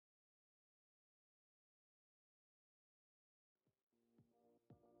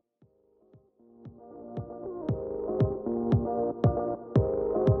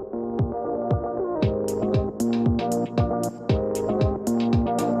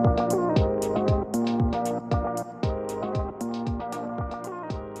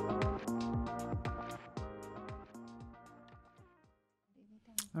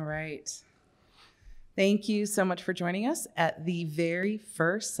All right. Thank you so much for joining us at the very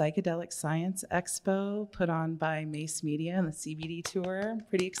first Psychedelic Science Expo put on by Mace Media and the CBD Tour. I'm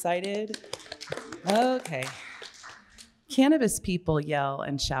pretty excited. Okay. Cannabis people yell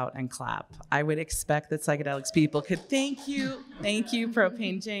and shout and clap. I would expect that psychedelics people could. Thank you,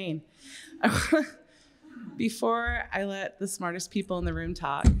 Propane Jane. Before I let the smartest people in the room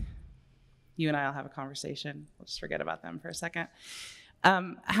talk, you and I will have a conversation. We'll just forget about them for a second.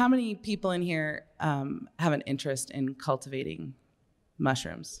 How many people in here have an interest in cultivating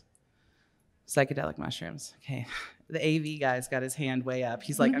mushrooms, psychedelic mushrooms? Okay, the AV guy's got his hand way up.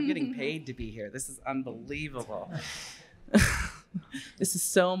 He's like, I'm getting paid to be here. This is unbelievable. This is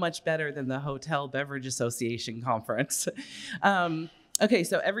so much better than the Hotel Beverage Association conference. Okay,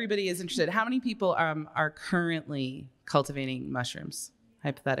 so everybody is interested. How many people are currently cultivating mushrooms,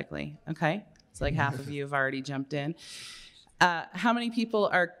 hypothetically? Okay, so like half of you have already jumped in. How many people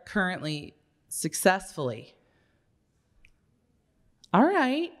are currently successfully? All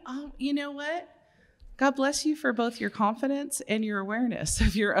right. Oh, you know what? God bless you for both your confidence and your awareness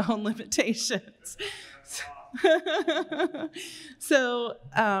of your own limitations. So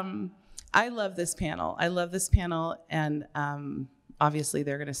I love this panel. And obviously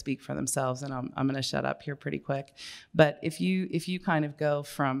they're going to speak for themselves, and I'm going to shut up here pretty quick. But if you kind of go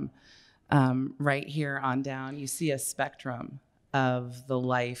from right here on down, you see a spectrum of the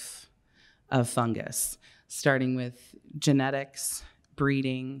life of fungus, starting with genetics,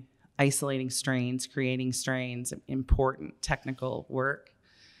 breeding, isolating strains, creating strains, important technical work,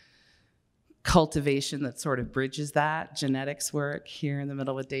 cultivation that sort of bridges that, genetics work here in the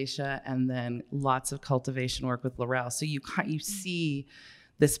middle with Dacia, and then lots of cultivation work with LaRell. So you see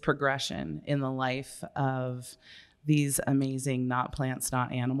this progression in the life of these amazing, not plants,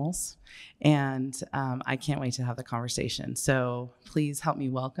 not animals. And I can't wait to have the conversation. So please help me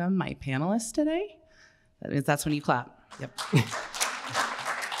welcome my panelists today. That's when you clap. Yep.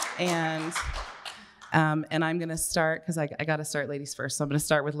 And I'm going to start, because I got to start ladies first. So I'm going to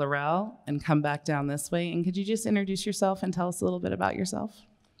start with LaRell and come back down this way. And could you just introduce yourself and tell us a little bit about yourself?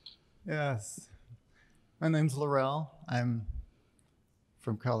 Yes. My name's LaRell. I'm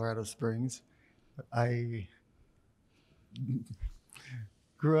from Colorado Springs. I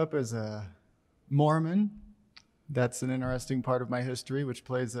grew up as a Mormon. That's an interesting part of my history, which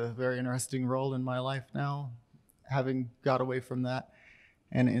plays a very interesting role in my life now, having got away from that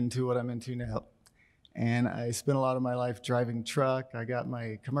and into what I'm into now. And I spent a lot of my life driving truck. I got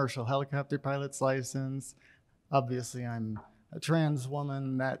my commercial helicopter pilot's license. Obviously, I'm a trans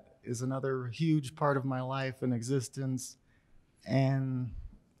woman. That is another huge part of my life and existence. And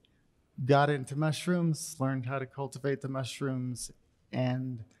got into mushrooms, learned how to cultivate the mushrooms,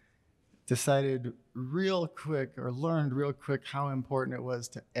 and learned real quick how important it was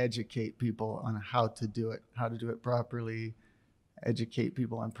to educate people on how to do it properly, educate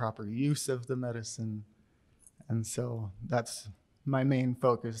people on proper use of the medicine. And so that's my main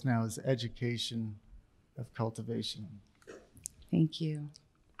focus now, is education of cultivation. Thank you.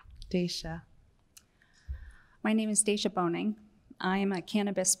 Dacia. My name is Dacia Boehning. I am a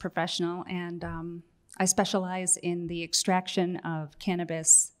cannabis professional, and I specialize in the extraction of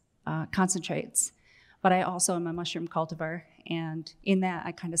cannabis concentrates. But I also am a mushroom cultivar, and in that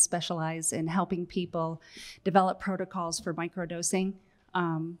I kind of specialize in helping people develop protocols for microdosing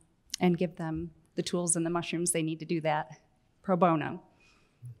and give them the tools and the mushrooms they need to do that pro bono.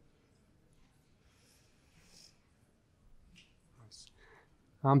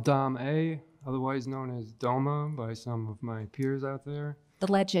 I'm Dom A., otherwise known as Doma by some of my peers out there.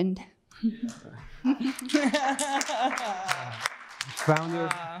 The legend.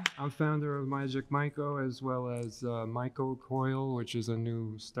 I'm founder of Magic Myco, as well as Myco Coil, which is a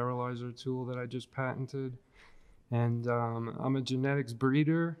new sterilizer tool that I just patented. And I'm a genetics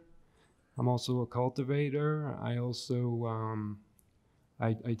breeder. I'm also a cultivator. I also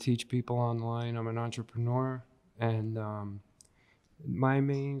I teach people online. I'm an entrepreneur, and my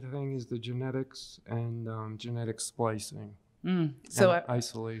main thing is the genetics and genetic splicing. So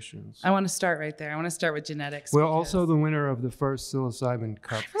isolations. I want to start right there. I want to start with genetics. We're also the winner of the first psilocybin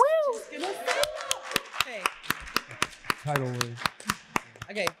cup. Woo! Okay. Title word.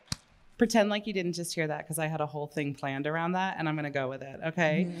 Okay. Pretend like you didn't just hear that, because I had a whole thing planned around that, and I'm going to go with it.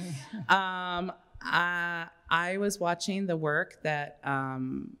 Okay. I was watching the work that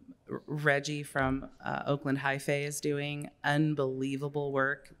Reggie from Oakland Hi-Fi is doing unbelievable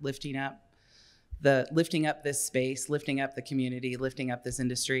work lifting up this space, lifting up the community, lifting up this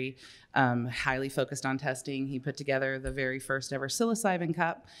industry, highly focused on testing. He put together the very first ever psilocybin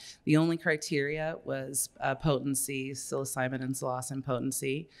cup. The only criteria was potency, psilocybin and psilocin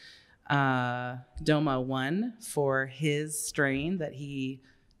potency. Doma won for his strain that he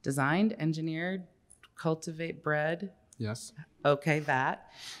designed, engineered, bred. Yes. Okay,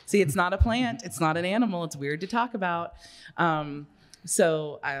 that. See, it's not a plant. It's not an animal. It's weird to talk about.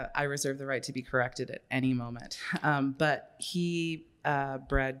 So I reserve the right to be corrected at any moment. But he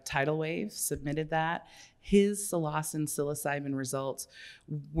bred Tidal Wave, submitted that. His psilocybin results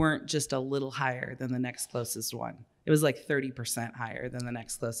weren't just a little higher than the next closest one. It was like 30% higher than the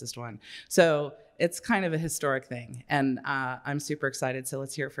next closest one. So it's kind of a historic thing. And I'm super excited. So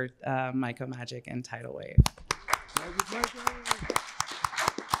let's hear it for Myco Magic and Tidal Wave.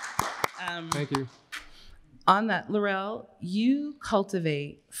 Thank you. On that, LaRell, you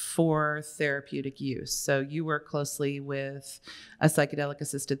cultivate for therapeutic use. So you work closely with a psychedelic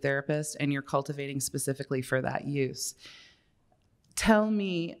assisted therapist and you're cultivating specifically for that use. Tell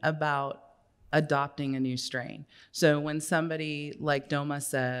me about adopting a new strain. So when somebody like Doma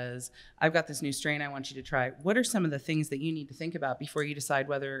says, I've got this new strain I want you to try, what are some of the things that you need to think about before you decide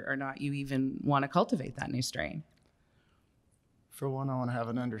whether or not you even want to cultivate that new strain? For one, I want to have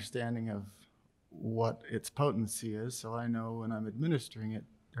an understanding of what its potency is, so I know when I'm administering it,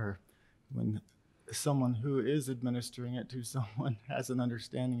 or when someone who is administering it to someone has an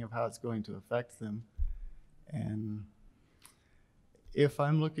understanding of how it's going to affect them. And if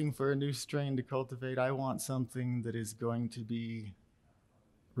I'm looking for a new strain to cultivate, I want something that is going to be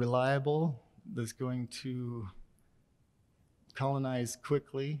reliable, that's going to colonize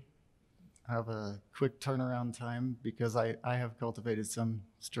quickly, have a quick turnaround time, because I have cultivated some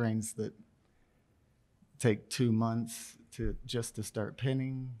strains that take 2 months to start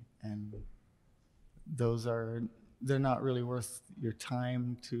pinning, and they're not really worth your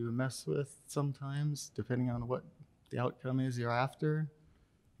time to mess with sometimes, depending on what the outcome is you're after.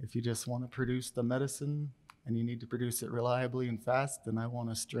 If you just want to produce the medicine and you need to produce it reliably and fast, then I want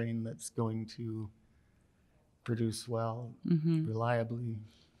a strain that's going to produce well, reliably.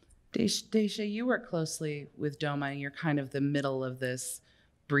 Dacia, you work closely with Doma. You're kind of the middle of this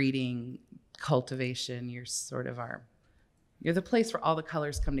breeding cultivation. You're sort of you're the place where all the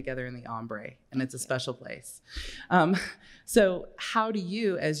colors come together in the ombre, and it's a special place. So how do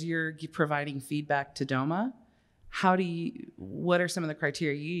you, as you're providing feedback to Doma, what are some of the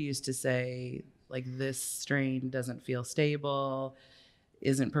criteria you use to say, like, this strain doesn't feel stable,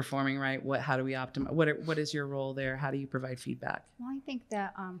 isn't performing right? How do we optimize? What is your role there? How do you provide feedback? Well, I think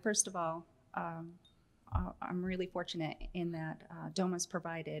that, first of all, I'm really fortunate in that Doma's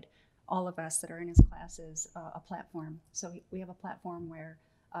provided all of us that are in his classes a platform. So we have a platform where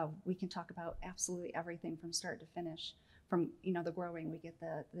we can talk about absolutely everything from start to finish. From the growing, we get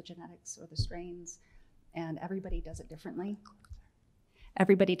the genetics or the strains, and everybody does it differently.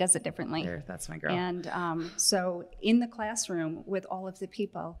 There, that's my girl. And so in the classroom with all of the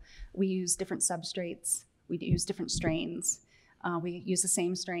people, we use different substrates, we use different strains. We use the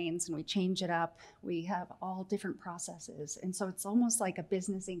same strains and we change it up. We have all different processes. And so it's almost like a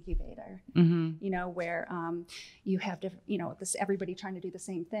business incubator, where you have different, everybody trying to do the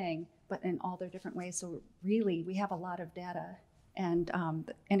same thing, but in all their different ways. So really, we have a lot of data, and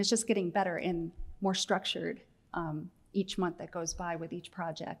it's just getting better and more structured each month that goes by with each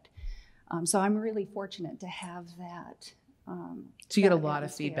project. So I'm really fortunate to have that. So you get a lot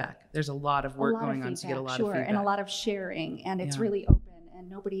of feedback. There's a lot of work going on to get a lot of feedback. And a lot of sharing, and it's really open, and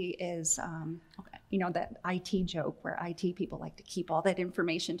nobody is, that IT joke where IT people like to keep all that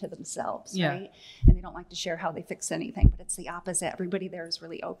information to themselves, right? And they don't like to share how they fix anything, but it's the opposite. Everybody there is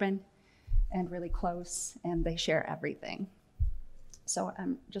really open and really close, and they share everything. So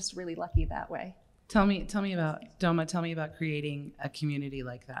I'm just really lucky that way. Tell me about Doma. Tell me about creating a community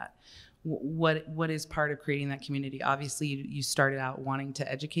like that. What is part of creating that community? Obviously, you started out wanting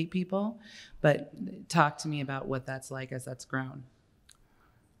to educate people, but talk to me about what that's like as that's grown.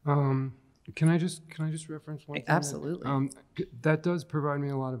 Can I just reference one thing? Absolutely. That does provide me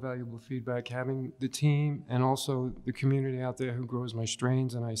a lot of valuable feedback, having the team and also the community out there who grows my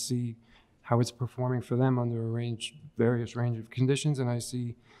strains, and I see how it's performing for them under a various range of conditions, and I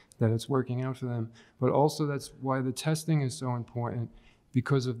see that it's working out for them. But also that's why the testing is so important,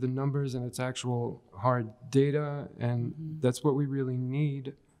 because of the numbers and its actual hard data, and that's what we really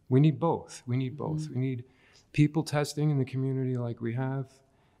need. We need both. We need people testing in the community like we have,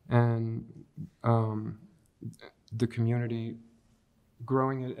 and the community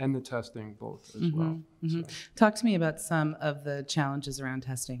growing it and the testing both as well. So, Talk to me about some of the challenges around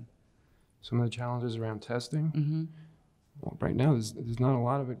testing. some of the challenges around testing. Well, right now, there's not a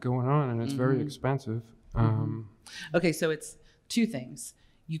lot of it going on, and it's very expensive. Okay, so it's two things.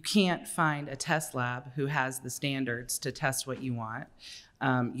 You can't find a test lab who has the standards to test what you want.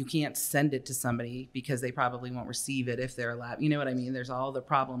 You can't send it to somebody because they probably won't receive it if they're a lab. You know what I mean? There's all the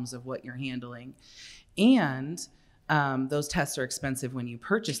problems of what you're handling. And those tests are expensive when you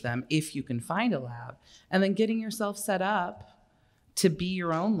purchase them, if you can find a lab. And then getting yourself set up to be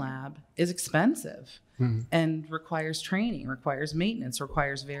your own lab is expensive and requires training, requires maintenance,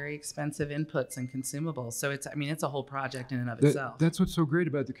 requires very expensive inputs and consumables. So it's a whole project in and of itself. That's what's so great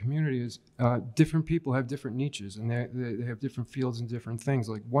about the community is different people have different niches, and they have different fields and different things.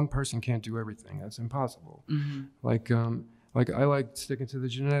 Like one person can't do everything. That's impossible. Like I like sticking to the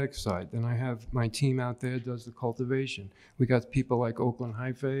genetics side. Then I have my team out there does the cultivation. We got people like Oakland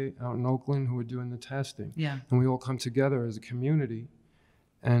Hyphae out in Oakland who are doing the testing. Yeah. And we all come together as a community,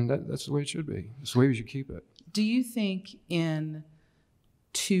 and that's the way it should be. That's the way we should keep it. Do you think in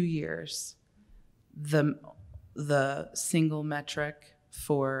 2 years, the single metric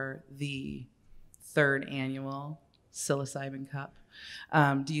for the 3rd annual psilocybin cup,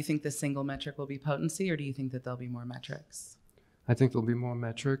 do you think the single metric will be potency, or do you think that there'll be more metrics? I think there'll be more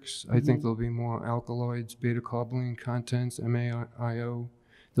metrics. I think there'll be more alkaloids, beta-carboline contents, MAIO.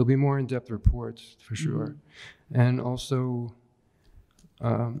 There'll be more in-depth reports for sure. And also,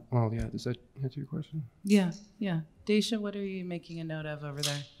 does that answer your question? Yeah. Dacia, what are you making a note of over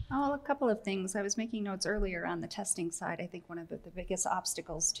there? Oh, a couple of things. I was making notes earlier on the testing side. I think one of the biggest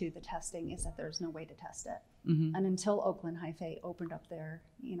obstacles to the testing is that there's no way to test it. And until Oakland Hyphae opened up their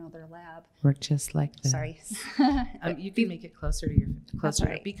lab. We're just like that. Sorry. You can make it closer to your closer.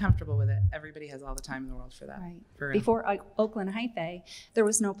 Right. Be comfortable with it. Everybody has all the time in the world for that. Right. Before Oakland Hyphae, there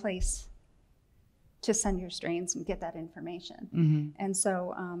was no place to send your strains and get that information. And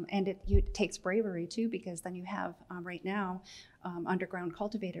so, and it takes bravery too, because then you have, right now, underground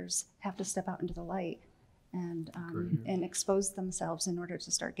cultivators have to step out into the light and expose themselves in order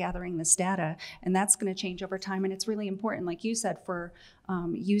to start gathering this data. And that's gonna change over time. And it's really important, like you said, for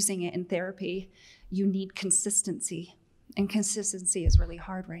using it in therapy, you need consistency. And consistency is really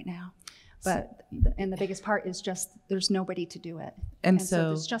hard right now. But, and the biggest part is just, there's nobody to do it. And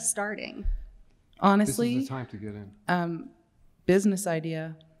so it's just starting. Honestly, this is the time to get in. Business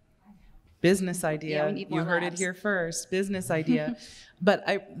idea. Yeah, we need more you heard labs. it here first. Business idea. But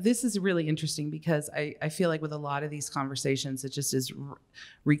this is really interesting because I feel like with a lot of these conversations, it just is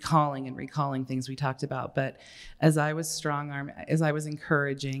recalling things we talked about. But as I was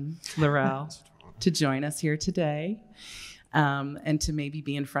encouraging LaRell to join us here today, and to maybe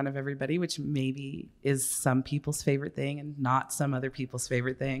be in front of everybody, which maybe is some people's favorite thing and not some other people's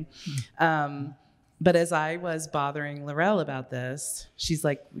favorite thing. But as I was bothering LaRell about this, she's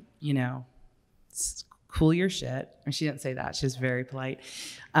like, cool your shit. And she didn't say that. She was very polite.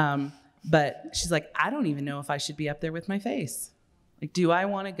 But she's like, I don't even know if I should be up there with my face. Like, do I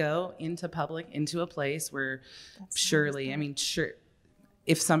want to go into public, into a place where sure,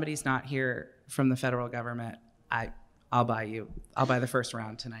 if somebody's not here from the federal government, I'll buy the first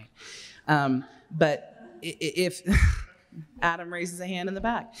round tonight. But if Adam raises a hand in the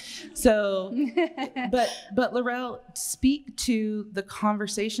back. So, but LaRell, speak to the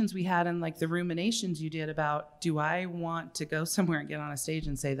conversations we had and like the ruminations you did about, do I want to go somewhere and get on a stage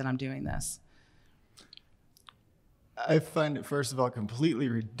and say that I'm doing this? I find it, first of all, completely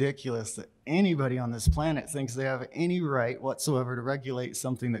ridiculous that anybody on this planet thinks they have any right whatsoever to regulate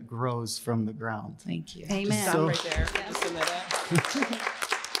something that grows from the ground. Thank you. Amen. Just stop right there. Just a minute.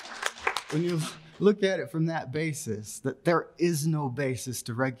 When you look at it from that basis, that there is no basis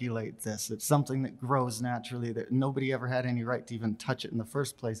to regulate this. It's something that grows naturally, that nobody ever had any right to even touch it in the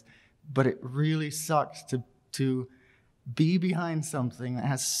first place. But it really sucks to be behind something that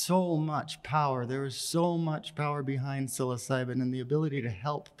has so much power. There is so much power behind psilocybin and the ability to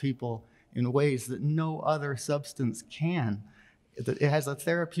help people in ways that no other substance can. It has a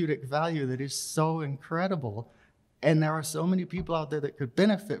therapeutic value that is so incredible. And there are so many people out there that could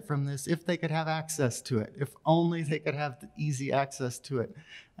benefit from this if they could have access to it, if only they could have the easy access to it.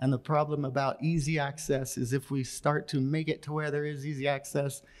 And the problem about easy access is if we start to make it to where there is easy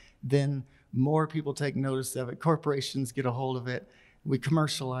access, then more people take notice of it. Corporations get a hold of it. We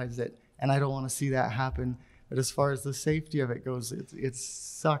commercialize it. And I don't want to see that happen. But as far as the safety of it goes, it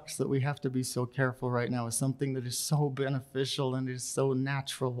sucks that we have to be so careful right now with something that is so beneficial and is so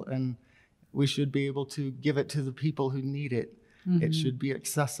natural. And we should be able to give it to the people who need it. Mm-hmm. It should be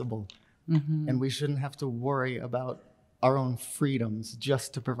accessible. Mm-hmm. And we shouldn't have to worry about our own freedoms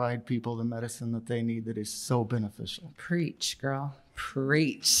just to provide people the medicine that they need that is so beneficial. Preach, girl.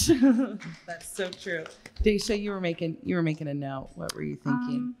 Preach. That's so true. Dacia, you were making a note. What were you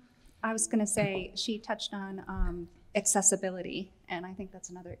thinking? I was going to say, she touched on accessibility, and I think that's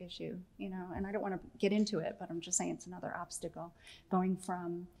another issue, and I don't want to get into it, but I'm just saying it's another obstacle, going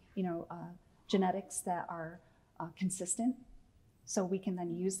from, genetics that are consistent, so we can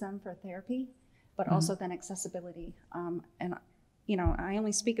then use them for therapy, but also then accessibility. And, I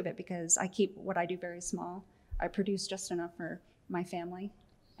only speak of it because I keep what I do very small. I produce just enough for my family,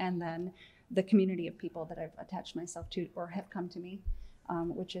 and then the community of people that I've attached myself to or have come to me,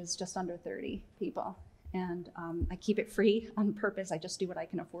 which is just under 30 people. And I keep it free on purpose. I just do what I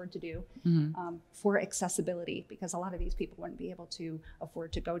can afford to do for accessibility, because a lot of these people wouldn't be able to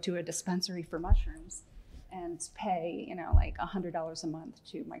afford to go to a dispensary for mushrooms and pay, like $100 a month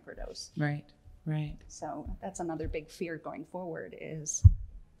to microdose. Right. So that's another big fear going forward is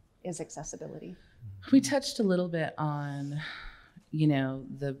accessibility. We touched a little bit on,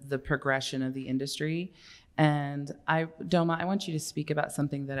 the progression of the industry. And Doma, I want you to speak about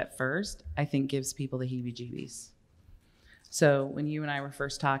something that at first I think gives people the heebie-jeebies. So when you and I were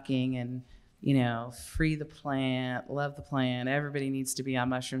first talking and, free the plant, love the plant, everybody needs to be on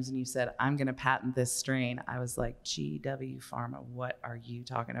mushrooms, and you said, I'm going to patent this strain, I was like, GW Pharma, what are you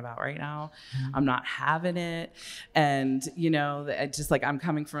talking about right now? I'm not having it. And, just like I'm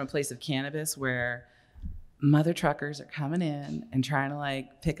coming from a place of cannabis where mother truckers are coming in and trying to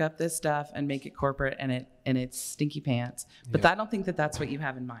pick up this stuff and make it corporate, and it's stinky pants. But I don't think that that's what you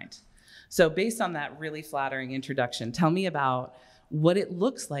have in mind. So based on that really flattering introduction, tell me about what it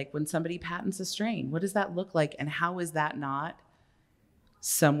looks like when somebody patents a strain. What does that look like, and how is that not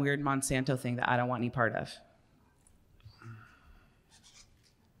some weird Monsanto thing that I don't want any part of?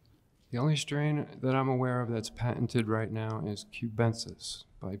 The only strain that I'm aware of that's patented right now is cubensis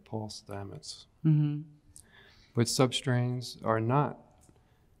by Paul Stamets. But substrains are not,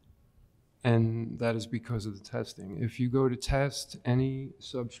 and that is because of the testing. If you go to test any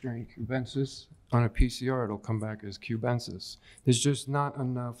substrain cubensis on a PCR, it'll come back as cubensis. There's just not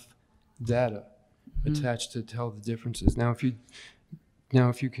enough data attached to tell the differences. Now, if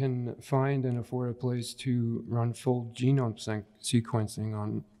you can find and afford a place to run full genome sequencing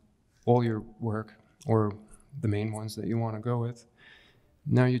on all your work, or the main ones that you want to go with,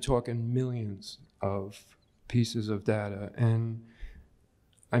 now you're talking millions of pieces of data. And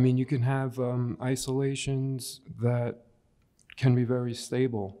I mean, you can have isolations that can be very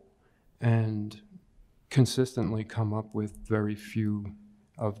stable and consistently come up with very few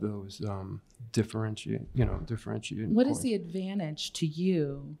of those differentiated What is the advantage to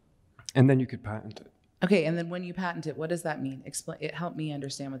you? And then you could patent it. Okay, and then when you patent it, what does that mean? Help me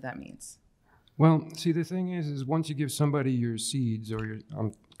understand what that means. Well, see, the thing is once you give somebody your seeds, or your,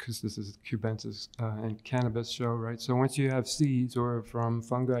 because this is cubensis and cannabis show, right? So once you have seeds or from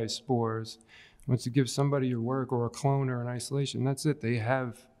fungi spores, once you give somebody your work or a clone or an isolation, that's it. They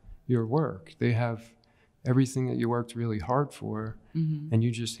have your work. They have everything that you worked really hard for, and you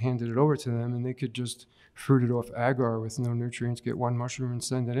just handed it over to them, and they could just fruit it off agar with no nutrients, get one mushroom and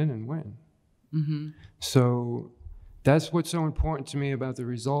send it in and win. So that's what's so important to me about the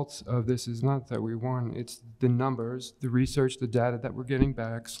results of this, is not that we won, it's the numbers, the research, the data that we're getting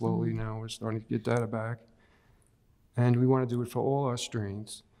back slowly. Now we're starting to get data back, and we want to do it for all our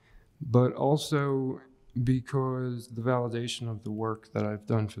strains, but also because the validation of the work that I've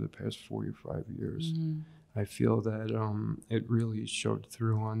done for the past 45 years, I feel that it really showed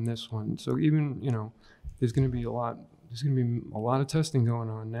through on this one. So even, there's going to be a lot of testing going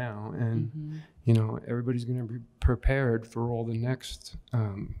on now, and everybody's going to be prepared for all the next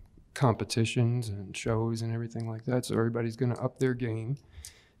competitions and shows and everything like that. So everybody's going to up their game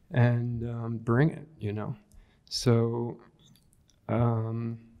and bring it, So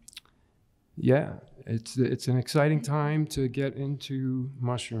yeah, it's an exciting time to get into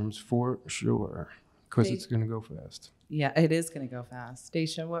mushrooms for sure, because it's going to go fast. Yeah, it is going to go fast.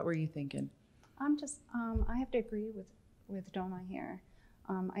 Dacia, what were you thinking? I have to agree with Doma here.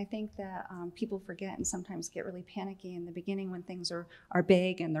 I think that people forget and sometimes get really panicky in the beginning when things are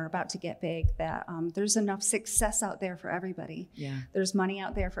big and they're about to get big, that there's enough success out there for everybody. Yeah. There's money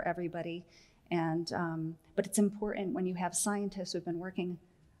out there for everybody. And but it's important when you have scientists who've been working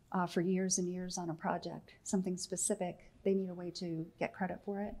for years and years on a project, something specific, they need a way to get credit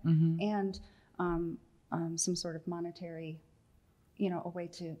for it, and some sort of monetary, a way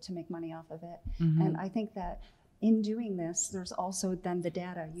to make money off of it. And I think that in doing this, there's also then the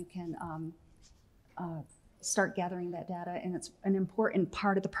data. You can start gathering that data, and it's an important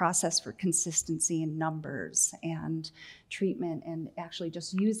part of the process for consistency in numbers and treatment and actually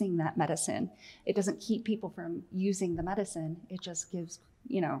just using that medicine. It doesn't keep people from using the medicine. It just gives,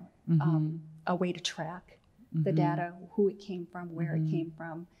 a way to track the data, who it came from, where it came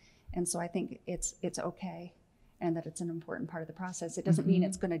from. And so I think it's okay, and that it's an important part of the process. It doesn't mean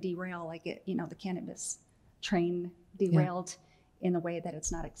it's going to derail like the cannabis train derailed in the way that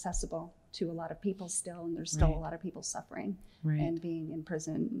it's not accessible to a lot of people still, and there's still a lot of people suffering and being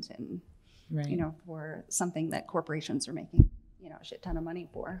imprisoned and for something that corporations are making a shit ton of money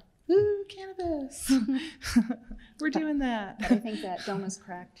for. Ooh, cannabis. We're doing that. But I think that Doma's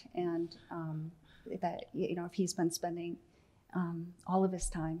correct, and that if he's been spending all of his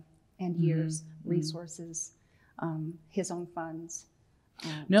time and years, resources, his own funds.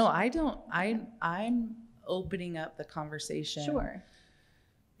 No, I don't. I'm opening up the conversation. Sure.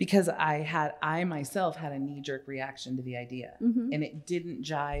 Because I myself had a knee-jerk reaction to the idea, and it didn't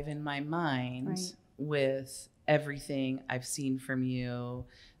jive in my mind with everything I've seen from you.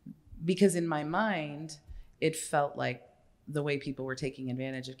 Because in my mind, it felt like the way people were taking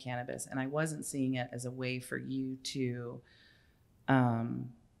advantage of cannabis, and I wasn't seeing it as a way for you to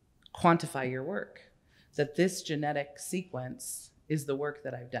quantify your work. That this genetic sequence is the work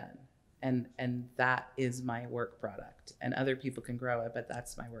that I've done. And that is my work product, and other people can grow it, but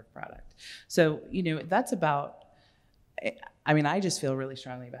that's my work product. So, that's about, I just feel really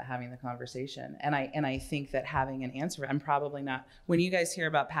strongly about having the conversation. And I think that having an answer, I'm probably not, when you guys hear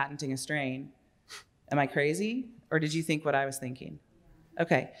about patenting a strain, am I crazy? Or did you think what I was thinking?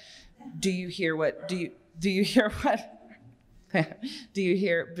 Okay. Do you hear what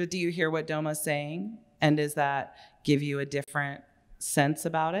Doma's saying? And does that give you a different sense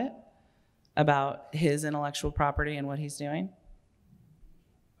about it? About his intellectual property and what he's doing?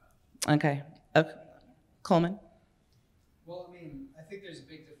 Okay. Coleman? Well, I think there's a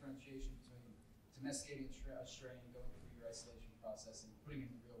big differentiation between domesticating a strain, going through your isolation process and putting in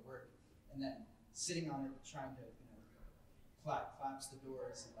the real work, and then sitting on it trying to, collapse the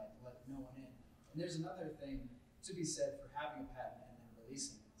doors and let no one in. And there's another thing to be said for having a patent and then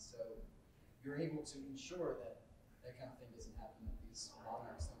releasing it. So you're able to ensure that that kind of thing doesn't happen, that these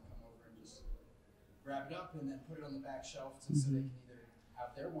monarchs don't come over and just grab it up and then put it on the back shelf so they can either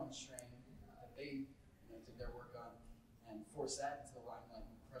have their one strain that they did their work on and force that into the limelight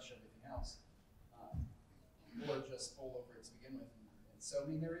and crush everything else, or just pull over it to begin with. And so,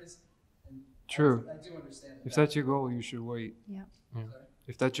 there is. And True. I do understand that. If that's your goal, you should wait. Yeah.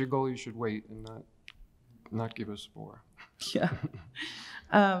 If that's your goal, you should wait and not give us more. Yeah.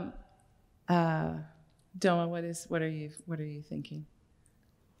 Doma, what are you thinking?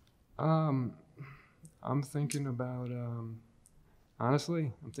 I'm thinking about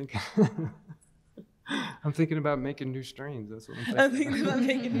honestly, I'm thinking about making new strains. That's what I'm thinking about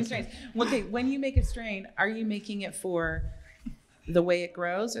making new strains. Okay, when you make a strain, are you making it for the way it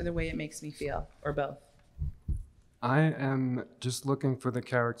grows or the way it makes me feel, or both? I am just looking for the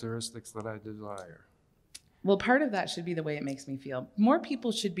characteristics that I desire. Well, part of that should be the way it makes me feel. More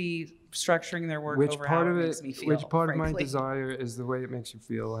people should be structuring their work over how it makes me feel. Which part frankly. of my desire is the way it makes you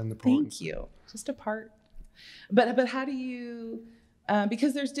feel and the potency. Thank you. Just a part. But how do you,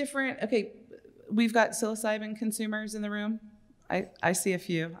 because there's different, we've got psilocybin consumers in the room. I see a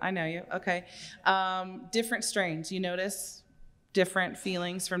few. I know you. Okay. Different strains. You notice different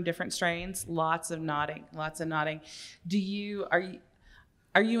feelings from different strains. Lots of nodding. Are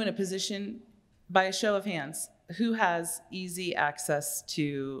you in a position, by a show of hands, who has easy access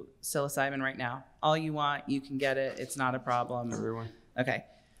to psilocybin right now? All you want, you can get it. It's not a problem. Everyone. Okay.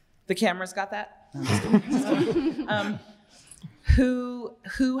 The camera's got that? No, just kidding.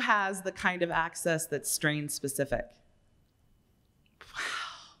 Who has the kind of access that's strain specific?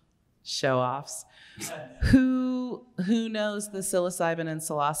 Wow. Show offs. Who knows the psilocybin and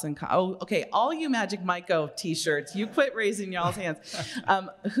psilocin? Okay. All you Magic Myco t-shirts, you quit raising y'all's hands.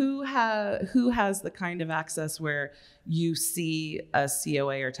 Who has the kind of access where you see a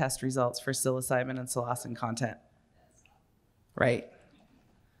COA or test results for psilocybin and psilocin content? Right.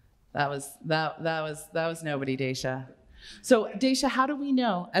 That was nobody, Dacia. So Dacia, how do we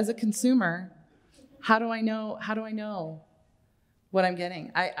know as a consumer? How do I know what I'm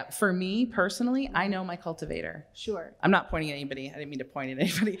getting? For me personally, I know my cultivator. Sure. I'm not pointing at anybody. I didn't mean to point at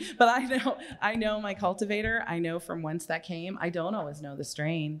anybody, but I know my cultivator. I know from whence that came. I don't always know the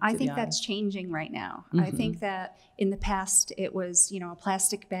strain. I think that's changing right now. Mm-hmm. I think that in the past it was, a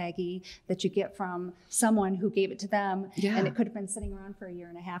plastic baggie that you get from someone who gave it to them, and it could have been sitting around for a year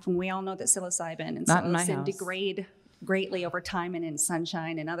and a half. And we all know that psilocybin and psilocin degrade greatly over time and in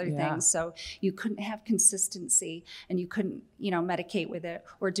sunshine and other things. So you couldn't have consistency, and you couldn't, medicate with it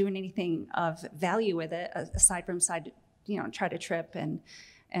or do anything of value with it aside from try to trip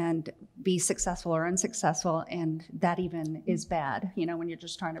and be successful or unsuccessful. And that even is bad, when you're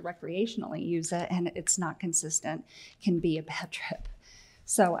just trying to recreationally use it and it's not consistent, can be a bad trip.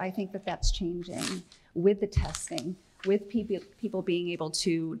 So I think that that's changing with the testing, with people being able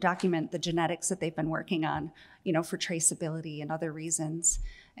to document the genetics that they've been working on, for traceability and other reasons.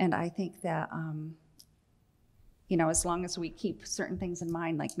 And I think that, as long as we keep certain things in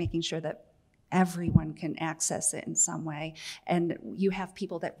mind, like making sure that everyone can access it in some way, and you have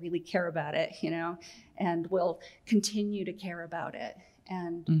people that really care about it, and will continue to care about it.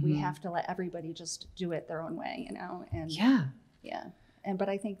 And we have to let everybody just do it their own way, and but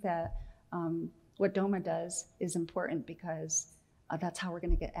I think that what Doma does is important because that's how we're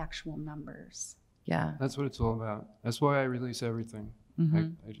going to get actual numbers. Yeah, that's what it's all about. That's why I release everything.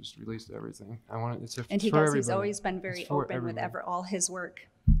 I just released everything. I want it. It's for he does. Everybody. He's always been very open with all his work,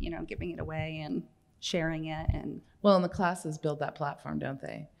 giving it away and sharing it. And the classes build that platform, don't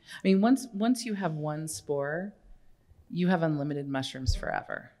they? I mean, once you have one spore, you have unlimited mushrooms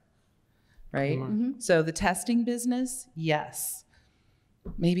forever, right? So the testing business, yes.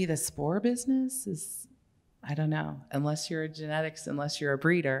 Maybe the spore business is, I don't know, unless you're a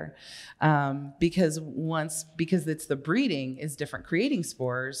breeder, because it's the breeding is different. Creating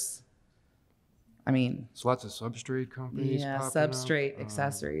spores, I mean, there's lots of substrate companies. Yeah, popping substrate up,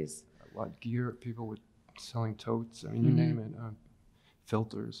 accessories. A lot of gear, people with selling totes. I mean, you name it.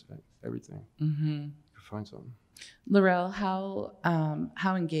 Filters, everything. You can find something. LaRell,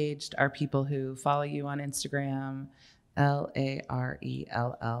 how engaged are people who follow you on Instagram?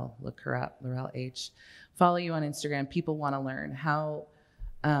 LARELL, look her up, LaRell H. Follow you on Instagram. People want to learn how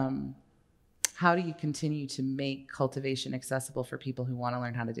do you continue to make cultivation accessible for people who want to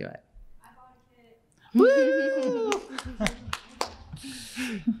learn how to do it? I bought a kit. Woo!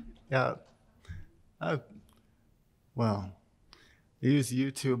 Yeah. Well, I use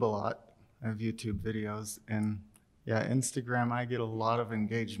YouTube a lot. I have YouTube videos, and Instagram, I get a lot of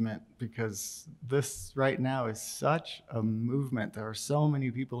engagement because this right now is such a movement. There are so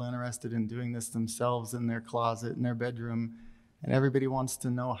many people interested in doing this themselves in their closet, in their bedroom, and everybody wants to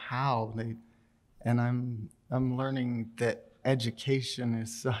know how. And I'm learning that education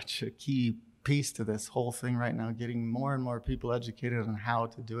is such a key piece to this whole thing right now, getting more and more people educated on how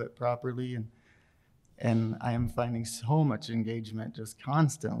to do it properly. And I am finding so much engagement, just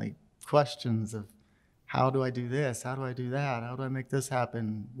constantly questions of, how do I do this? How do I do that? How do I make this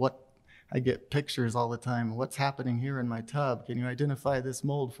happen? I get pictures all the time. What's happening here in my tub? Can you identify this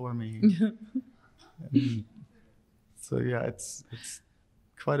mold for me? So it's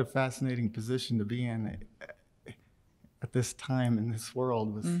quite a fascinating position to be in at this time in this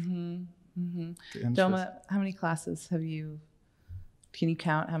world with Doma, how many classes can you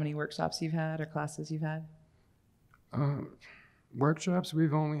count how many workshops you've had or classes you've had? Workshops,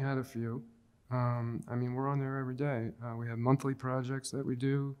 we've only had a few. I mean, we're on there every day. We have monthly projects that we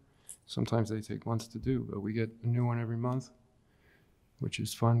do. Sometimes they take months to do, but we get a new one every month, which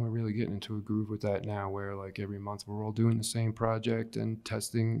is fun. We're really getting into a groove with that now, where like every month we're all doing the same project and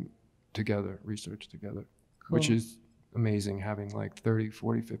testing together, research together, which is amazing, having like 30,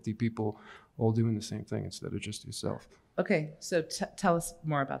 40, 50 people all doing the same thing instead of just yourself. Okay, so tell us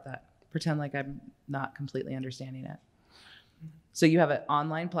more about that. Pretend like I'm not completely understanding it. So you have an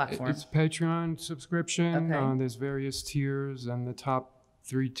online platform. It's Patreon subscription. Okay. There's various tiers, and the top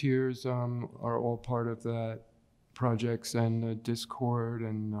 3 tiers are all part of that projects and Discord.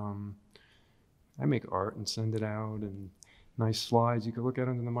 And I make art and send it out, and nice slides. You can look at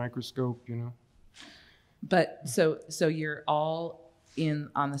under the microscope, But so you're all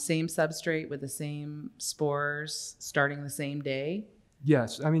on the same substrate with the same spores starting the same day?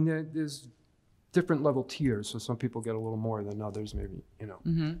 Yes. I mean, there's different level tiers, so some people get a little more than others, maybe, And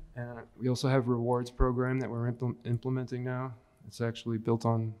we also have a rewards program that we're implementing now. It's actually built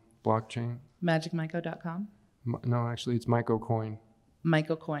on blockchain. MagicMyco.com? No, actually, it's MycoCoin.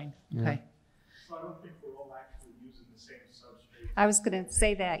 MycoCoin. Yeah. Okay. So I don't think we're all actually using the same substrate. I was going to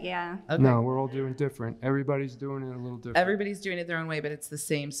say that, yeah. Okay. No, we're all doing different. Everybody's doing it a little different. Everybody's doing it their own way, but it's the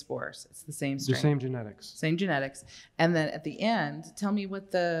same spores. It's the same strain. The same genetics. Same genetics. And then at the end, tell me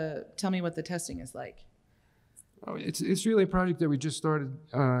what the testing is like. Oh, it's really a project that we just started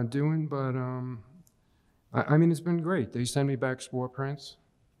doing, but I mean, it's been great. They send me back spore prints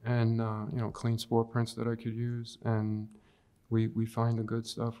and clean spore prints that I could use, and we find the good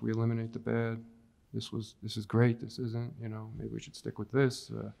stuff. We eliminate the bad. this is great, this isn't, maybe we should stick with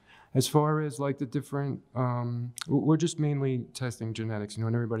this. As far as like the different, we're just mainly testing genetics, and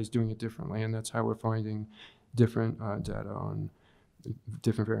everybody's doing it differently, and that's how we're finding different data on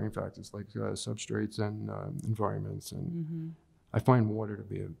different varying factors like substrates and environments. And I find water to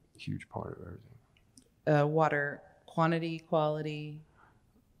be a huge part of everything. Water quantity, quality,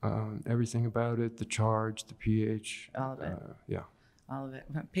 everything about it, the charge, the pH. all of it. Yeah. All of it.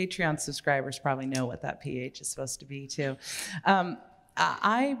 Patreon subscribers probably know what that pH is supposed to be too.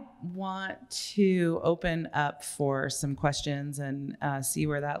 I want to open up for some questions and see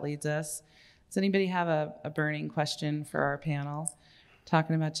where that leads us. Does anybody have a burning question for our panel?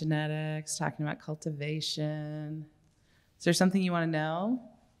 Talking about genetics, talking about cultivation. Is there something you want to know?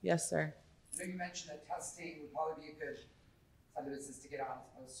 Yes, sir. So you mentioned that testing would probably be a good side of business to get on, as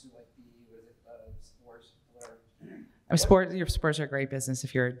opposed to like spores, whatever. Your spores are a great business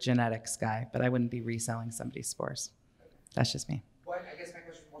if you're a genetics guy, but I wouldn't be reselling somebody's spores. That's just me. I guess my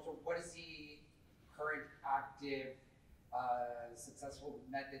question is also, what is the current active, successful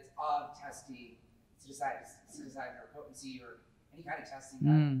methods of testing psilocybin or potency or any kind of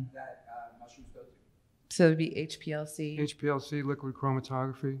testing that mushrooms go through? So it'd be HPLC. HPLC, liquid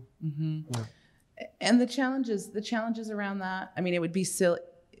chromatography. Yeah. And the challenges around that. I mean, it would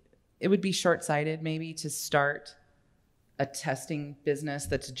be short-sighted maybe to start a testing business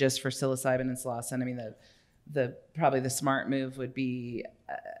that's just for psilocybin and psilocin. I mean, probably the smart move would be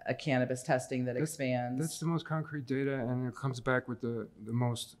a cannabis testing that expands. That's the most concrete data, and it comes back with the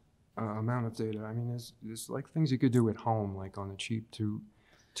most amount of data. I mean, there's like things you could do at home, like on the cheap to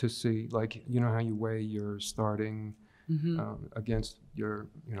see, like, how you weigh your starting against your,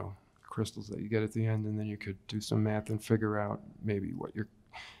 crystals that you get at the end, and then you could do some math and figure out maybe what your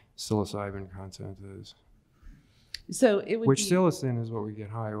psilocybin content is. So it would psilocin is what we get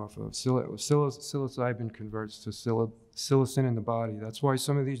high off of. Psilocybin converts to psilocin in the body. That's why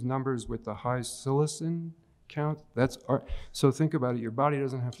some of these numbers with the high psilocin count, so think about it. Your body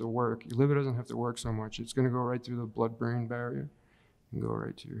doesn't have to work. Your liver doesn't have to work so much. It's going to go right through the blood-brain barrier and go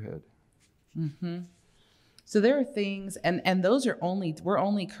right to your head. Mm-hmm. So there are things, and those are we're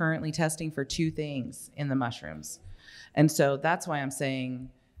only currently testing for 2 things in the mushrooms. And so that's why I'm saying,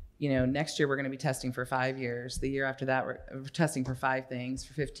 next year we're going to be testing for 5 years. The year after that, we're testing for 5 things,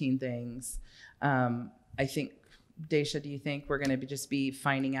 for 15 things. I think, Dacia, do you think we're going to just be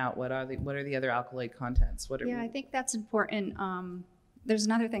finding out what are the other alkaloid contents? I think that's important. There's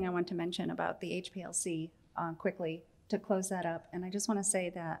another thing I want to mention about the HPLC quickly to close that up. And I just want to say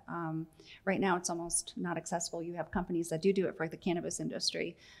that right now it's almost not accessible. You have companies that do it for the cannabis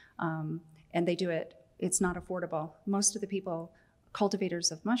industry, and they do it. It's not affordable. Most of the people,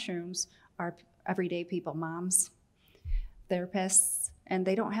 cultivators of mushrooms, are everyday people, moms, therapists, and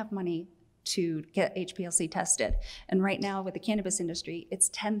they don't have money to get HPLC tested. And right now with the cannabis industry, it's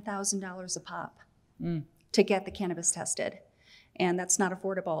 $10,000 a pop to get the cannabis tested. And that's not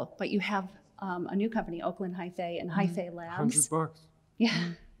affordable. But you have a new company, Oakland Hi-Fi and Hi-Fi Labs. $100.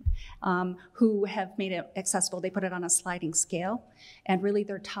 Yeah. Who have made it accessible. They put it on a sliding scale, and really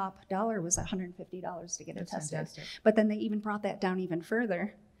their top dollar was $150 to get it tested. Fantastic. But then they even brought that down even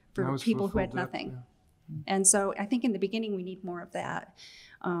further for people who had nothing. Yeah. And so I think in the beginning we need more of that.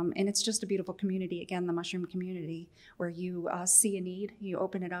 And it's just a beautiful community, again, the mushroom community, where you see a need, you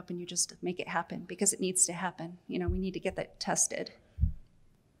open it up, and you just make it happen because it needs to happen. We need to get that tested.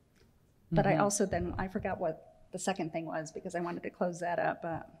 But I also I forgot what the second thing was because I wanted to close that up.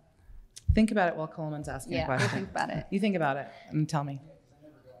 But think about it while Coleman's asking a question. We'll think about it. You think about it and tell me.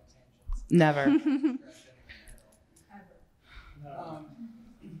 Never.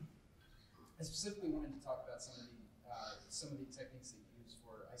 I specifically wanted to talk about some of the techniques that you use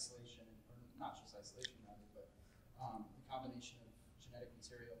for isolation, or not just isolation, rather, but the combination of genetic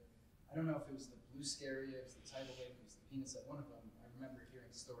material. I don't know if it was the blue scaria, if it was the tidal wave, if it was the penis. At one of them, I remember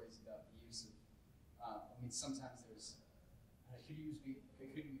hearing stories about the use of. Sometimes there's. I could be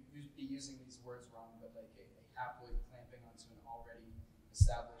using these words wrong, but like a haploid clamping onto an already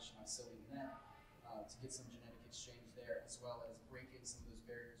established mycelium net to get some genetic exchange there, as well as breaking some of those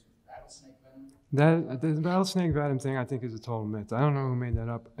barriers with rattlesnake venom. The rattlesnake venom thing, I think, is a total myth. I don't know who made that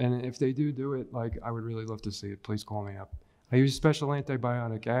up, and if they do it, like, I would really love to see it. Please call me up. I use special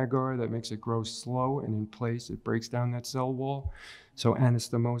antibiotic agar that makes it grow slow and in place. It breaks down that cell wall, so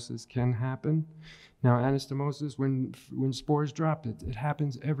anastomosis can happen. Now, anastomosis, when spores drop, it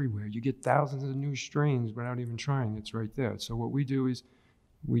happens everywhere. You get thousands of new strains without even trying. It's right there. So what we do is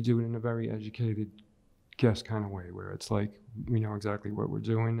we do it in a very educated guess kind of way, where it's like we know exactly what we're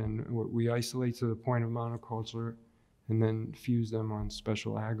doing, and we isolate to the point of monoculture and then fuse them on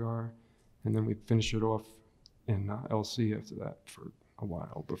special agar And then we finish it off in LC after that for a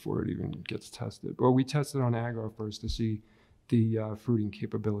while before it even gets tested. Or we test it on agar first to see the fruiting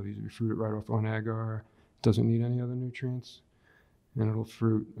capabilities. We fruit it right off on agar. Doesn't need any other nutrients, and it'll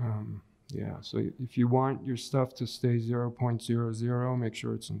fruit. So if you want your stuff to stay 0.00, make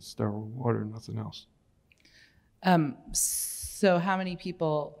sure it's in sterile water, nothing else. So how many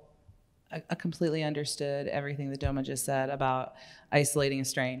people completely understood everything that Doma just said about isolating a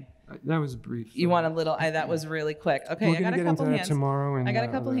strain? That was brief. You want a little? that was really quick. Okay, We're I got a couple hands. Tomorrow. And, I got a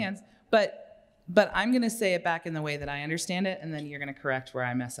couple hands, but I'm going to say it back in the way that I understand it, and then you're going to correct where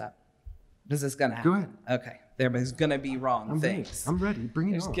I mess up. Is this going to happen? Go ahead. Okay, there's going to be wrong things. I'm ready. Bring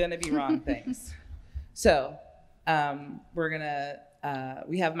it on. There's going to be wrong things. So we're going to,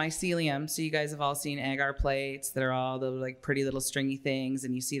 we have mycelium. So you guys have all seen agar plates that are all the like pretty little stringy things,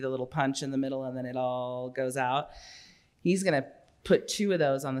 and you see the little punch in the middle, and then it all goes out. He's going to put 2 of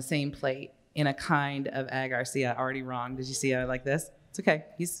those on the same plate in a kind of agar. See, I already wrong. Did you see I like this? It's okay.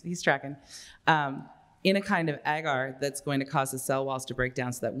 He's tracking. In a kind of agar that's going to cause the cell walls to break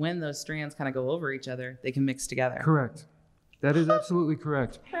down so that when those strands kind of go over each other, they can mix together. Correct. That is absolutely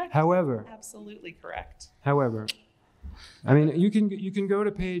correct. However, absolutely correct. However, I mean, you can go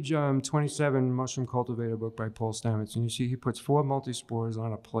to page 27, Mushroom Cultivator book by Paul Stamets, and you see he puts 4 multispores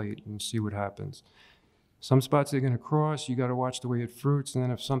on a plate and see what happens. Some spots they're going to cross. You got to watch the way it fruits, and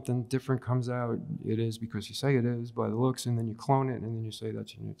then if something different comes out, it is because you say it is by the looks, and then you clone it, and then you say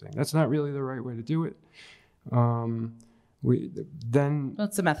that's your new thing. That's not really the right way to do it. Well,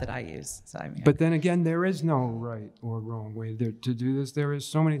 it's the method I use. So but then again, there is no right or wrong way to do this. There is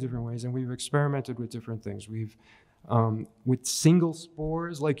so many different ways, and we've experimented with different things. We've with single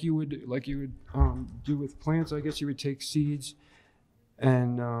spores, like you would do with plants. I guess you would take seeds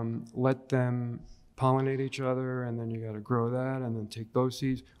and let them pollinate each other, and then you got to grow that, and then take those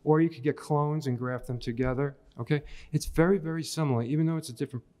seeds. Or you could get clones and graft them together. Okay, it's very, very similar, even though it's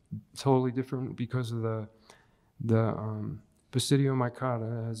totally different because of the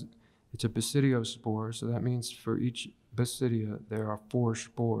Basidiomycota. It's a Basidiospore, so that means for each Basidia there are 4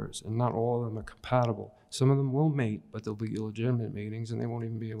 spores, and not all of them are compatible. Some of them will mate, but they'll be illegitimate matings, and they won't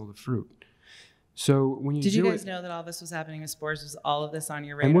even be able to fruit. So when you did you guys know that all this was happening with spores? Was all of this on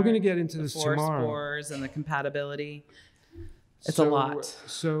your radar? And we're going to get into this tomorrow. tomorrow. Spores and the compatibility. It's a lot.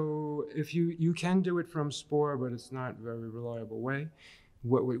 So if you can do it from spore, but it's not a very reliable way.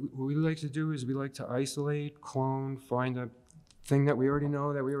 What we like to do is we like to isolate, clone, find a thing that we already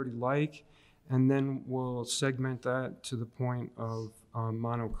know, that we already like, and then we'll segment that to the point of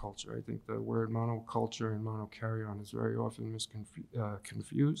monoculture. I think the word monoculture and monokaryon is very often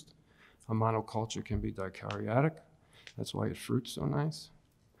confused. A monoculture can be dikaryotic. That's why it fruits so nice.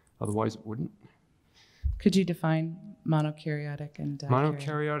 Otherwise, it wouldn't. Could you define monokaryotic and dikaryotic?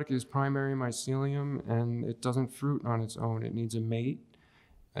 Monokaryotic is primary mycelium, and it doesn't fruit on its own. It needs a mate.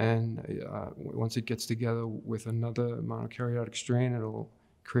 And once it gets together with another monokaryotic strain, it'll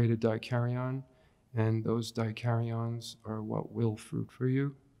create a dikaryon. And those dikaryons are what will fruit for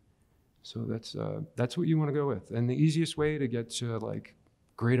you. So that's what you want to go with. And the easiest way to get to like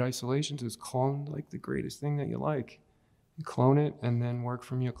great isolations is clone like the greatest thing that you like. You clone it and then work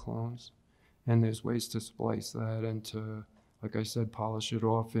from your clones. And there's ways to splice that and to, like I said, polish it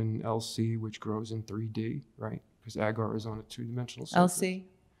off in LC, which grows in 3D, right? Because agar is on a 2-dimensional surface. LC?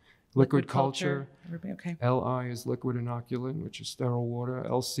 Liquid culture. Okay. LI is liquid inoculant, which is sterile water.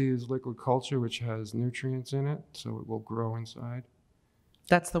 LC is liquid culture, which has nutrients in it, so it will grow inside.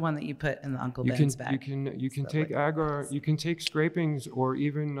 That's the one that you put in the Uncle Ben's bag. You can take agar, you can take scrapings, or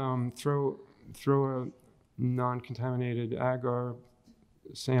even throw a non-contaminated agar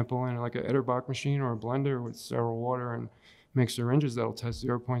sample in like an Etterbach machine or a blender with sterile water and make syringes that'll test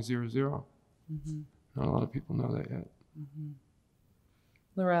 0.00. Mm-hmm. Not a lot of people know that yet. Mm-hmm.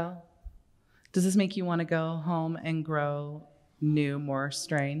 LaRell, does this make you want to go home and grow more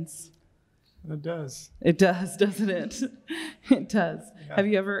strains? It does. It does, doesn't it? It does. Yeah. Have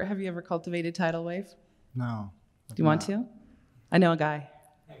you ever cultivated tidal wave? No. Do you want to? I know a guy.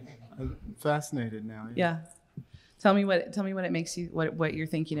 I'm fascinated now. Yeah. Tell me what it makes you, what you're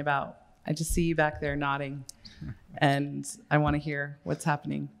thinking about. I just see you back there nodding, and I want to hear what's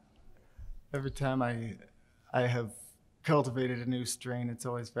happening. Every time I have cultivated a new strain, it's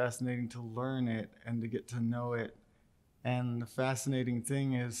always fascinating to learn it and to get to know it. And the fascinating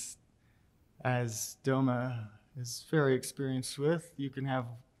thing is, as Doma is very experienced with, you can have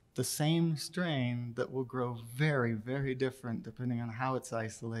the same strain that will grow very, very different depending on how it's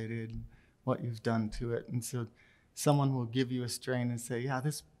isolated, what you've done to it. And so someone will give you a strain and say, yeah,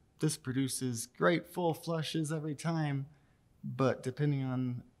 this produces great full flushes every time, but depending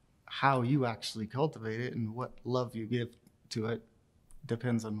on how you actually cultivate it and what love you give to it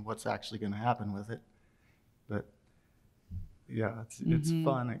depends on what's actually going to happen with it. But yeah, it's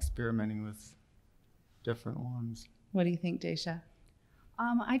fun experimenting with different ones. What do you think, Dacia?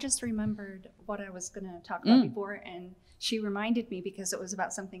 I just remembered what I was going to talk about before, and she reminded me, because it was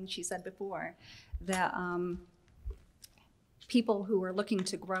about something she said before, that people who are looking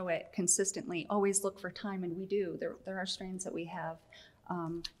to grow it consistently always look for time, and we do. There are strains that we have,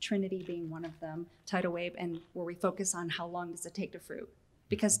 Trinity being one of them, tidal wave, and where we focus on how long does it take to fruit.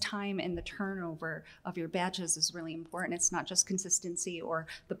 Because time and the turnover of your batches is really important. It's not just consistency or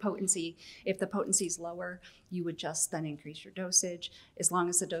the potency. If the potency is lower, you would just then increase your dosage. As long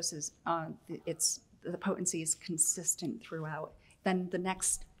as the dose is, the potency is consistent throughout. Then the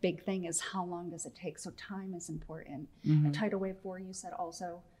next big thing is how long does it take? So time is important. A tidal wave 4, you said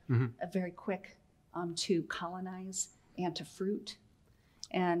also, a very quick to colonize and to fruit.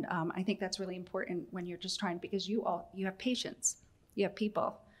 And I think that's really important when you're just trying, because you have patients. You have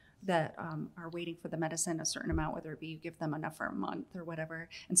people that are waiting for the medicine a certain amount, whether it be you give them enough for a month or whatever.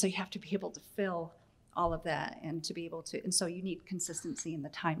 And so you have to be able to fill all of that and to be able to, and so you need consistency in the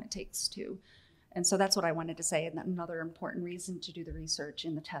time it takes to. And so that's what I wanted to say. And another important reason to do the research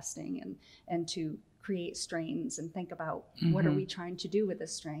and the testing and to create strains and think about what are we trying to do with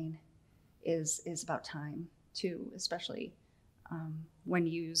this strain is about time too, especially when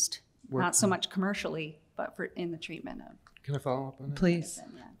used, not so much commercially, but in the treatment of. Can I follow up on that? Please.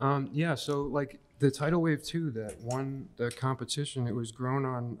 Yeah, so like the tidal wave 2 that won the competition, it was grown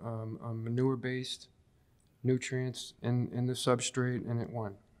on manure-based nutrients in the substrate, and it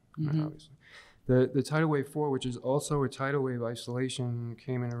won, obviously. The tidal wave 4, which is also a tidal wave isolation,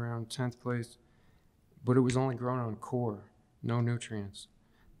 came in around 10th place, but it was only grown on core, no nutrients.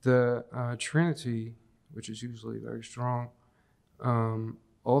 The Trinity, which is usually very strong,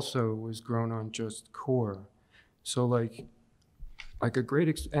 also was grown on just core. So like a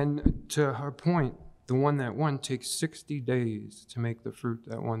great, and to her point, the one that won takes 60 days to make the fruit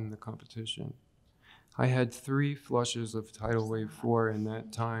that won the competition. I had 3 flushes of tidal wave 4 in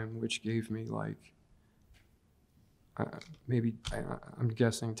that time, which gave me like, maybe, I'm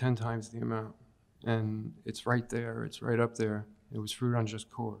guessing 10 times the amount. And it's right there, it's right up there. It was fruit on just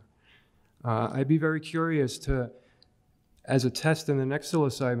core. I'd be very curious to, as a test in the next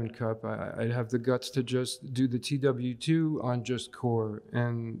psilocybin cup, I'd have the guts to just do the TW2 on just core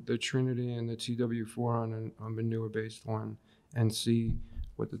and the Trinity and the TW4 on a manure-based one and see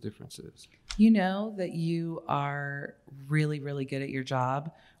what the difference is. You know that you are really, really good at your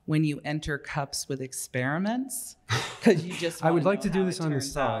job when you enter cups with experiments, because you just I would wanna like to know do how this it on the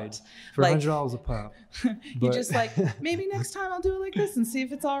turns side out. for Like, $100 a pop. you just like, maybe next time I'll do it like this and see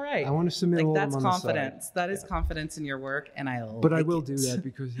if it's all right. I want to submit Like, all of that's them on confidence. the side. That is confidence in your work, and But I like will it. do that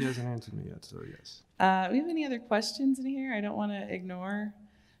because he hasn't answered me yet, so yes. We have any other questions in here? I don't want to ignore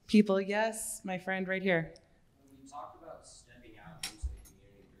people. Yes, my friend right here. When you talked about stepping out into the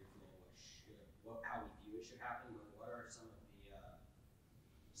community briefly, how we view it should happen, but what are some of the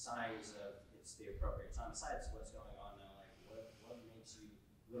signs of it's the appropriate time, besides what's going on now? Like, what makes you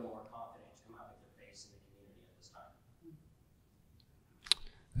a little more confident to come out with your face in the community at this time?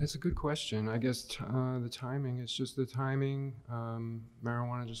 That's a good question. I guess the timing, it's just the timing.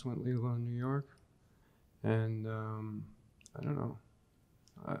 Marijuana just went legal in New York. And I don't know.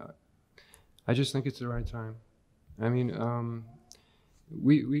 I just think it's the right time. I mean,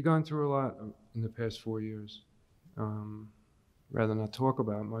 we've gone through a lot in the past 4 years. Rather not talk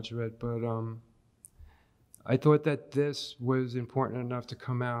about much of it, but I thought that this was important enough to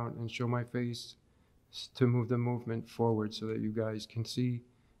come out and show my face to move the movement forward so that you guys can see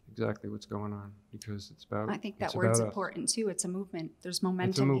exactly what's going on, because it's about. I think that it's word's about us. important too. It's a movement. There's It's a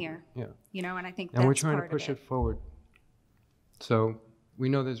momentum movement, here. yeah. You know, and I think And that's we're trying to part push of it forward. So we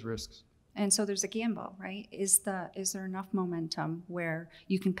know there's risks. And so there's a gamble, right? Is there enough momentum where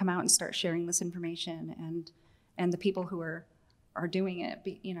you can come out and start sharing this information and the people who are doing it,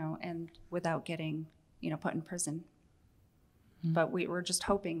 and without getting, put in prison. Mm-hmm. But we're just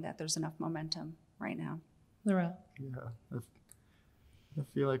hoping that there's enough momentum right now. LaRell. Yeah, I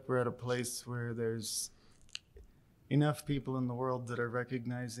feel like we're at a place where there's enough people in the world that are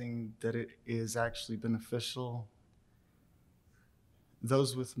recognizing that it is actually beneficial.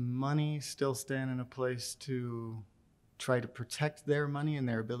 Those with money still stand in a place to try to protect their money and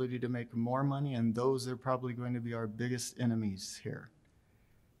their ability to make more money, and those are probably going to be our biggest enemies here.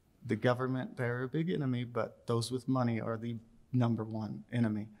 The government, they're a big enemy, but those with money are the number one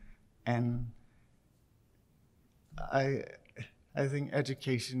enemy. And I think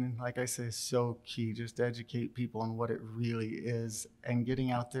education, like I say, is so key. Just to educate people on what it really is, and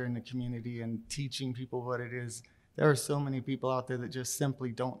getting out there in the community and teaching people what it is. There are so many people out there that just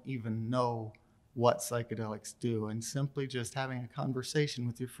simply don't even know what psychedelics do, and simply just having a conversation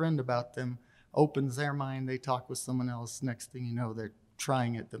with your friend about them opens their mind. They talk with someone else. Next thing you know, they're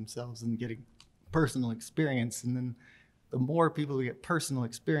trying it themselves and getting personal experience. And then the more people who get personal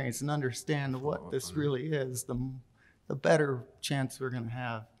experience and understand what this really is, the better chance we're going to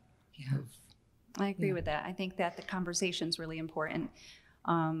have. Yeah. I agree with that. I think that the conversation's really important.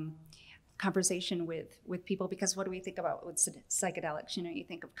 Conversation with people, because what do we think about with psychedelics? You know, you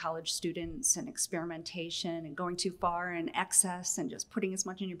think of college students and experimentation and going too far and excess and just putting as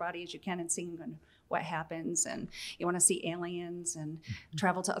much in your body as you can and seeing what happens. And you want to see aliens and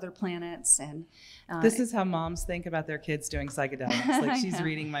travel to other planets. And this is how moms think about their kids doing psychedelics. Like, she's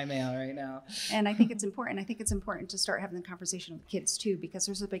reading my mail right now. And I think it's important. I think it's important to start having the conversation with kids too, because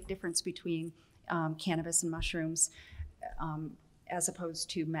there's a big difference between cannabis and mushrooms. As opposed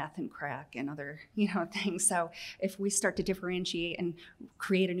to meth and crack and other, things. So if we start to differentiate and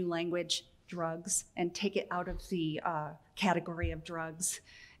create a new language, drugs, and take it out of the category of drugs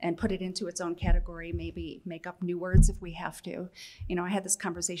and put it into its own category, maybe make up new words if we have to. I had this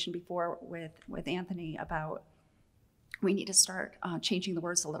conversation before with Anthony about we need to start changing the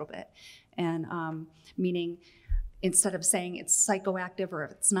words a little bit, and meaning instead of saying it's psychoactive or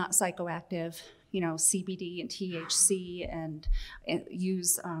if it's not psychoactive, CBD and THC, and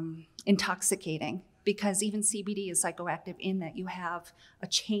use intoxicating, because even CBD is psychoactive in that you have a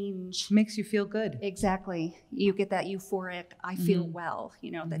change. Makes you feel good. Exactly. You get that euphoric, I feel well,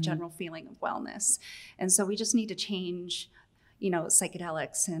 that general feeling of wellness. And so we just need to change,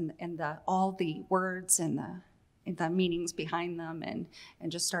 psychedelics and all the words and the meanings behind them, and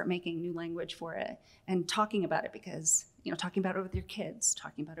just start making new language for it and talking about it, because talking about it with your kids,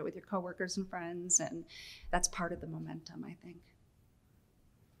 talking about it with your coworkers and friends, and that's part of the momentum, I think.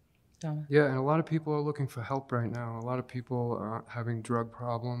 Doma. Yeah, and a lot of people are looking for help right now. A lot of people are having drug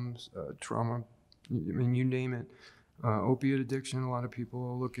problems, trauma, you name it, opiate addiction. A lot of people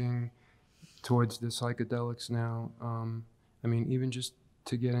are looking towards the psychedelics now. Even just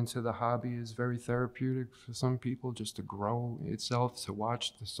to get into the hobby is very therapeutic for some people, just to grow itself, to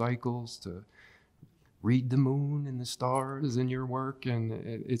watch the cycles, to read the moon and the stars in your work, and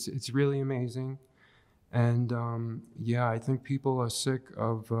it's really amazing. And I think people are sick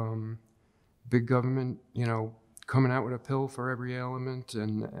of big government, coming out with a pill for every ailment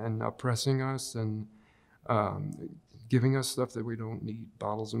and oppressing us and giving us stuff that we don't need,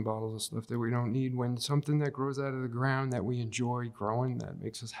 bottles and bottles of stuff that we don't need, when something that grows out of the ground that we enjoy growing, that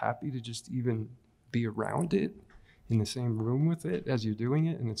makes us happy to just even be around it, in the same room with it as you're doing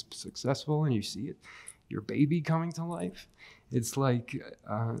it, and it's successful and you see it, your baby coming to life. It's like...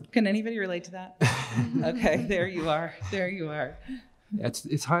 Can anybody relate to that? Okay, there you are.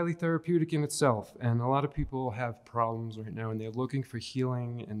 It's highly therapeutic in itself, and a lot of people have problems right now, and they're looking for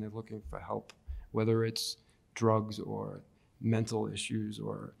healing and they're looking for help, whether it's drugs or mental issues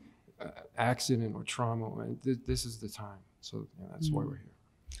or accident or trauma. And this is the time. So that's why we're here.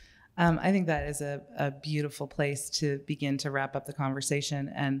 I think that is a beautiful place to begin to wrap up the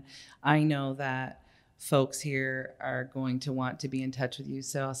conversation. And I know that folks here are going to want to be in touch with you.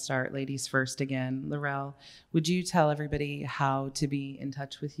 So I'll start ladies first again. LaRell, would you tell everybody how to be in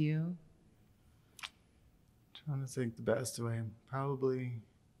touch with you? Trying to think the best way. Probably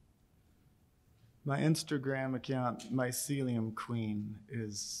my Instagram account, Mycelium Queen,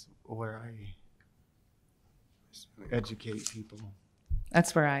 is where I educate people.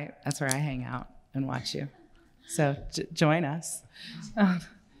 That's where I hang out and watch you. So join us.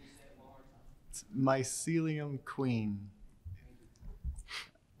 It's Mycelium Queen.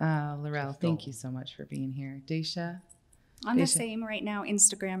 LaRell, thank you so much for being here. Dacia? I'm the same right now.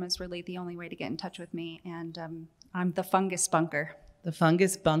 Instagram is really the only way to get in touch with me. And I'm the Fungus Bunker. The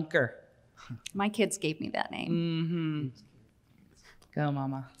Fungus Bunker. My kids gave me that name. Go,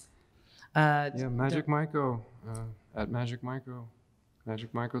 Mama. Magic Myco, at Magic Myco.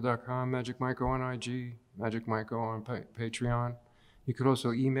 MagicMyco.com, Magic Myco on IG, Magic Myco on Patreon. You could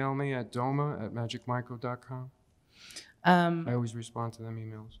also email me at Doma@magicmyco.com. I always respond to them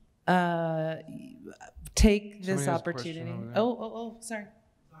emails. Take this opportunity. Sorry.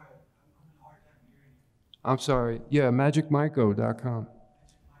 I'm sorry. Yeah, MagicMyco.com.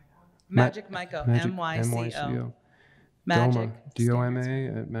 Magic Myco, M-Y-C-O. Magic,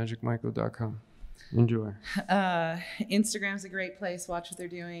 Doma, Doma@magicmyco.com. Enjoy. Instagram's a great place. Watch what they're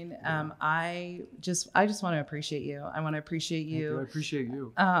doing. I just want to appreciate you. I want to appreciate you. I appreciate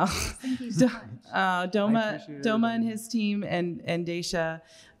you. Thank you so much. Doma and his team and Dacia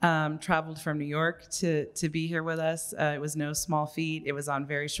traveled from New York to be here with us. It was no small feat. It was on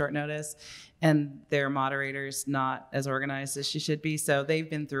very short notice, and their moderator's not as organized as she should be. So they've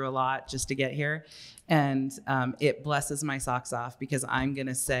been through a lot just to get here, and it blesses my socks off, because I'm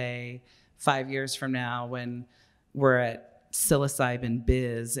gonna say 5 years from now, when we're at Psilocybin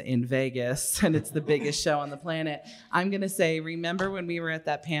Biz in Vegas and it's the biggest show on the planet, I'm going to say, remember when we were at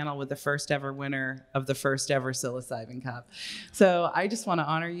that panel with the first ever winner of the first ever Psilocybin Cup? So I just want to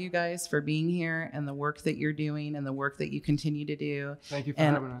honor you guys for being here and the work that you're doing and the work that you continue to do. Thank you for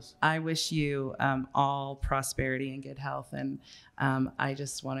and having us. I wish you all prosperity and good health. And I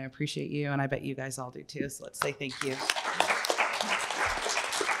just want to appreciate you, and I bet you guys all do too. So let's say thank you.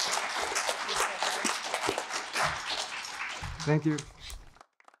 Thank you.